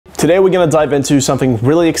Today we're going to dive into something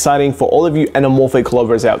really exciting for all of you anamorphic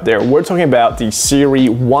lovers out there. We're talking about the SIRUI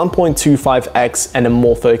 1.25x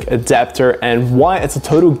anamorphic adapter and why it's a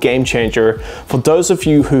total game changer for those of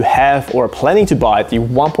you who have or are planning to buy the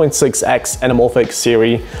 1.6x anamorphic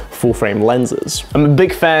SIRUI full frame lenses. I'm a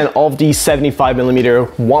big fan of the 75mm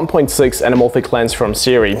 1.6 anamorphic lens from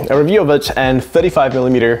SIRUI. A review of it and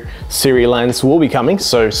 35mm SIRUI lens will be coming,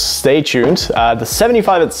 so stay tuned. The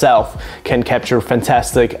 75 itself can capture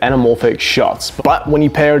fantastic anamorphic shots, but when you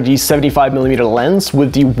pair the 75mm lens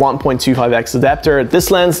with the 1.25x adapter,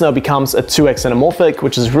 this lens now becomes a 2x anamorphic,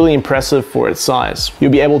 which is really impressive for its size.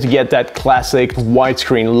 You'll be able to get that classic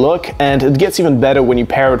widescreen look, and it gets even better when you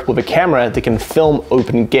pair it with a camera that can film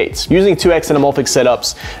open gates. Using 2x anamorphic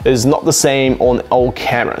setups is not the same on all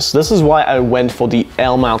cameras. This is why I went for the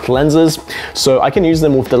L mount lenses, so I can use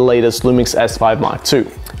them with the latest Lumix S5 Mark II.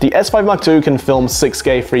 The S5 Mark II can film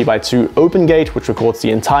 6K 3x2 open gate, which records the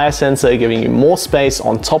entire sensor, giving you more space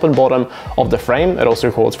on top and bottom of the frame. It also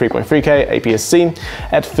records 3.3K APS-C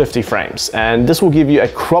at 50 frames. And this will give you a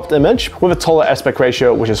cropped image with a taller aspect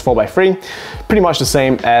ratio, which is 4:3, pretty much the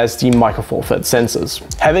same as the Micro Four Thirds sensors.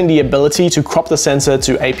 Having the ability to crop the sensor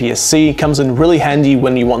to APS-C comes in really handy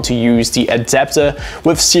when you want to use the adapter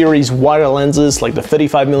with SIRUI's wider lenses like the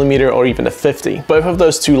 35mm or even the 50. Both of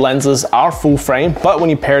those two lenses are full frame, but when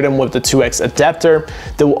you pair them with the 2x adapter,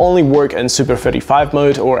 they will only work in Super 35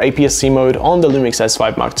 mode or APS-C mode on the Lumix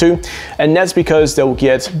S5 Mark II, and that's because they will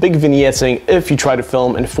get big vignetting if you try to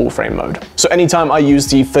film in full frame mode. So anytime I use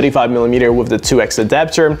the 35mm with the 2x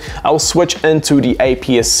adapter, I will switch into the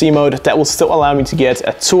APS-C mode. That will still allow me to get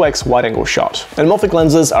a 2x wide angle shot. Anamorphic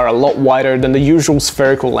lenses are a lot wider than the usual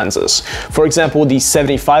spherical lenses. For example, the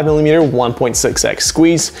 75mm 1.6x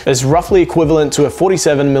squeeze is roughly equivalent to a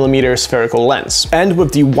 47mm spherical lens. And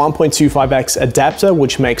with the 1.25x adapter,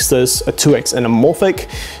 which makes this a 2x anamorphic,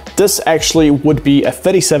 this actually would be a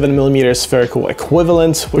 37mm spherical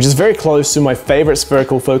equivalent, which is very close to my favorite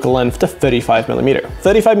spherical focal length, the 35mm.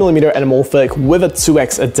 35mm anamorphic with a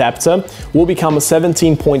 2x adapter will become a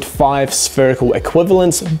 17.5 spherical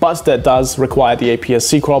equivalent, but that does require the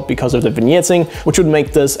APS-C crop because of the vignetting, which would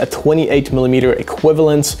make this a 28mm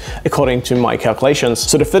equivalent according to my calculations.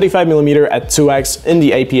 So the 35mm at 2x in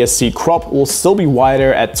the APS-C crop will still be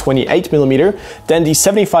wider at 28mm than the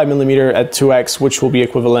 75mm at 2x, which will be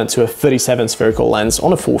equivalent to a 37 spherical lens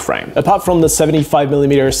on a full frame. Apart from the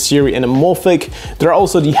 75mm SIRUI anamorphic, there are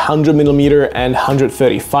also the 100mm and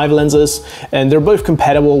 135 lenses, and they're both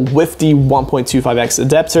compatible with the 1.25x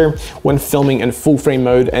adapter when filming in full frame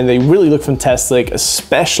mode, and they really look fantastic,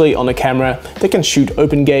 especially on a camera that can shoot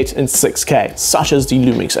open gate in 6K, such as the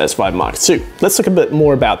Lumix S5 Mark II. Let's talk a bit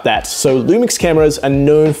more about that. So Lumix cameras are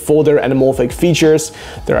known for their anamorphic features.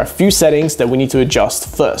 There are a few settings that we need to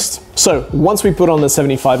adjust first. So once we put on the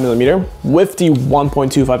 75mm with the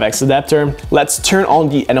 1.25x adapter, let's turn on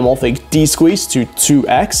the anamorphic D-squeeze to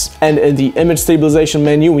 2x, and in the image stabilization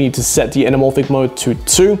menu we need to set the anamorphic mode to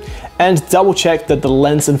 2 and double check that the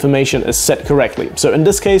lens information is set correctly. So in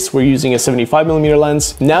this case we're using a 75mm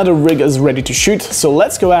lens. Now the rig is ready to shoot, so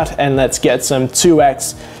let's go out and let's get some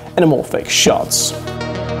 2x anamorphic shots.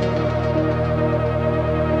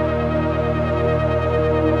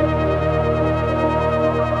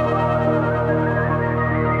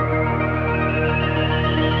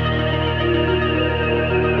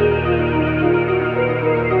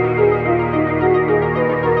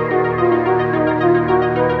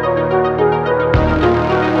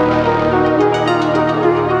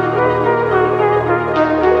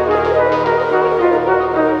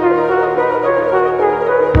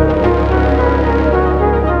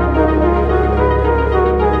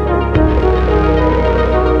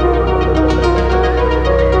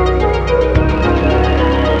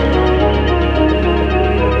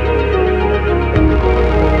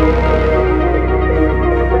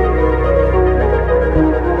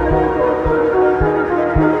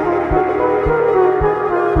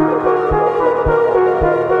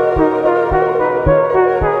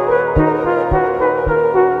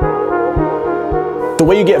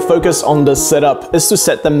 The way you get focus on this setup is to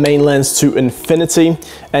set the main lens to infinity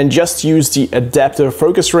and just use the adapter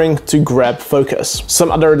focus ring to grab focus.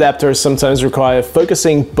 Some other adapters sometimes require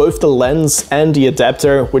focusing both the lens and the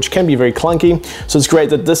adapter, which can be very clunky, so it's great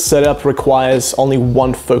that this setup requires only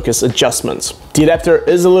one focus adjustment. The adapter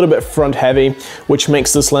is a little bit front heavy, which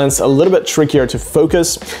makes this lens a little bit trickier to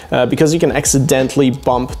focus because you can accidentally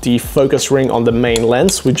bump the focus ring on the main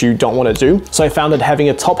lens, which you don't want to do. So I found that having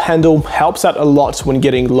a top handle helps out a lot when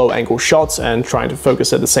when getting low angle shots and trying to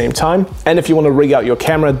focus at the same time. And if you want to rig out your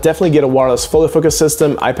camera, definitely get a wireless photo focus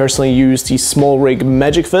system. I personally use the SmallRig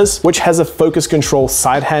Magic Fizz, which has a focus control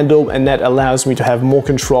side handle, and that allows me to have more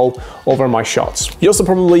control over my shots. You also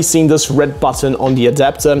probably seen this red button on the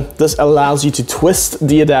adapter. This allows you to twist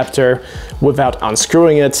the adapter without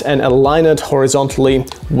unscrewing it and align it horizontally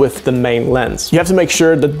with the main lens. You have to make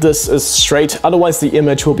sure that this is straight, otherwise the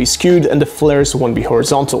image will be skewed and the flares won't be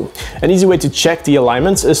horizontal. An easy way to check the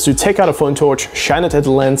alignment is to take out a phone torch, shine it at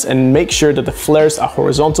the lens, and make sure that the flares are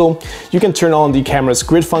horizontal. You can turn on the camera's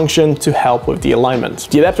grid function to help with the alignment.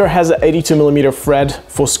 The adapter has an 82mm thread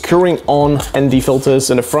for screwing on ND filters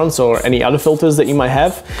in the front or any other filters that you might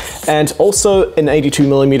have, and also an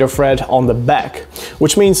 82mm thread on the back,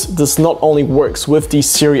 which means this not only works with the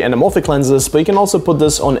SIRUI Anamorphic lenses, but you can also put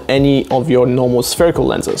this on any of your normal spherical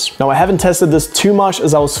lenses. Now, I haven't tested this too much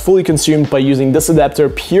as I was fully consumed by using this adapter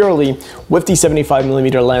purely with the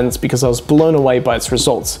 75mm lens because I was blown away by its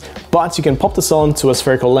results. But you can pop this on to a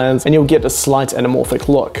spherical lens and you'll get a slight anamorphic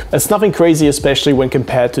look. It's nothing crazy, especially when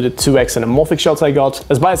compared to the 2x anamorphic shots I got,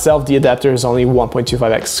 as by itself the adapter is only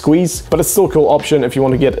 1.25x squeeze, but it's still a cool option if you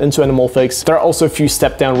want to get into anamorphics. There are also a few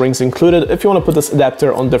step down rings included if you want to put this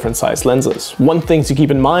adapter on different size lenses. One thing to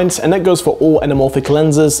keep in mind, and that goes for all anamorphic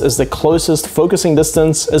lenses, is the closest focusing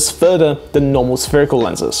distance is further than normal spherical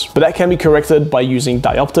lenses. But that can be corrected by using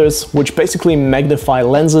diopters, which basically magnify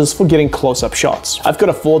lenses for getting close-up shots. I've got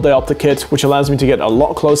a 4 diopter kit, which allows me to get a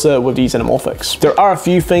lot closer with these anamorphics. There are a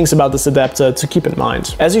few things about this adapter to keep in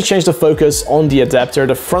mind. As you change the focus on the adapter,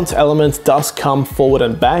 the front element does come forward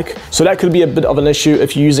and back, so that could be a bit of an issue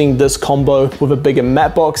if you're using this combo with a bigger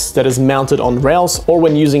matte box that is mounted on rails, or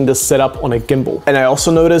when using this setup on a gimbal. And I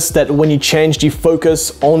also noticed that when you change the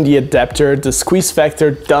focus on the adapter, the squeeze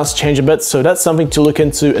factor does change a bit, so that's something to look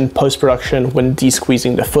into in post-production when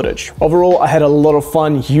de-squeezing the footage. Overall, I had a lot of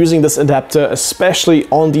fun using this adapter, especially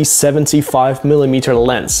on the 75mm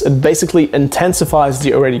lens. It basically intensifies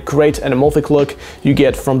the already great anamorphic look you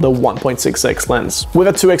get from the 1.6x lens. With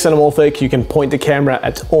a 2x anamorphic, you can point the camera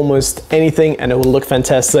at almost anything and it will look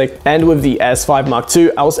fantastic. And with the S5 Mark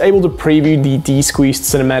II, I was able to preview the de-squeezed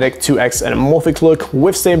cinematic 2x anamorphic look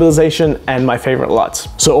with stabilization and my favorite LUT.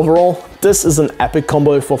 So overall, this is an epic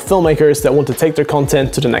combo for filmmakers that want to take their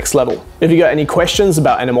content to the next level. If you got any questions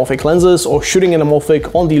about anamorphic lenses or shooting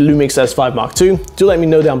anamorphic on the Lumix S5 Mark II, do let me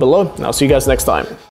know down below, and I'll see you guys next time.